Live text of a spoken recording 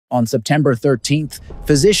On September 13th,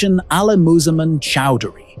 physician Alimuzzaman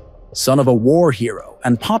Chowdhury, son of a war hero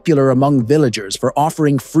and popular among villagers for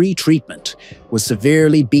offering free treatment, was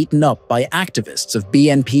severely beaten up by activists of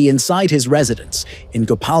BNP inside his residence in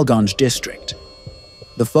Gopalganj district.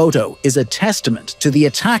 The photo is a testament to the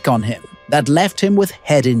attack on him that left him with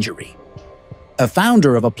head injury. A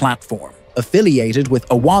founder of a platform affiliated with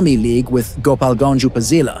Awami League with Gopalganj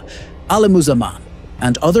Upazila, Alimuzzaman,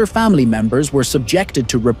 and other family members were subjected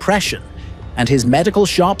to repression, and his medical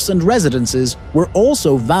shops and residences were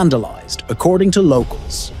also vandalized, according to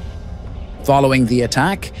locals. Following the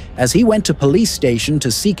attack, as he went to police station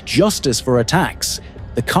to seek justice for attacks,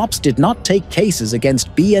 the cops did not take cases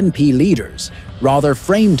against BNP leaders, rather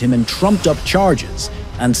framed him in trumped-up charges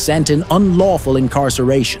and sent in unlawful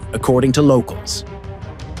incarceration, according to locals.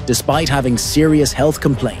 Despite having serious health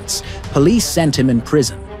complaints, police sent him in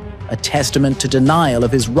prison, a testament to denial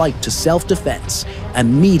of his right to self-defense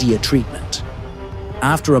and media treatment.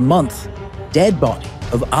 After a month, dead body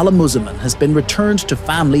of Alimuzzaman has been returned to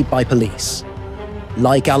family by police.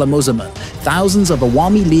 Like Alimuzzaman, thousands of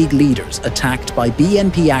Awami League leaders attacked by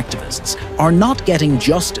BNP activists are not getting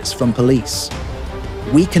justice from police.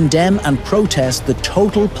 We condemn and protest the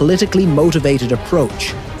total politically motivated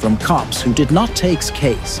approach from cops who did not take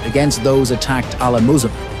case against those attacked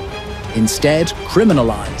Alimuzzaman, instead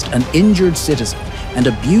criminalized an injured citizen and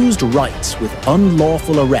abused rights with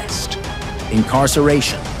unlawful arrest,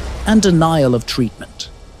 incarceration, and denial of treatment.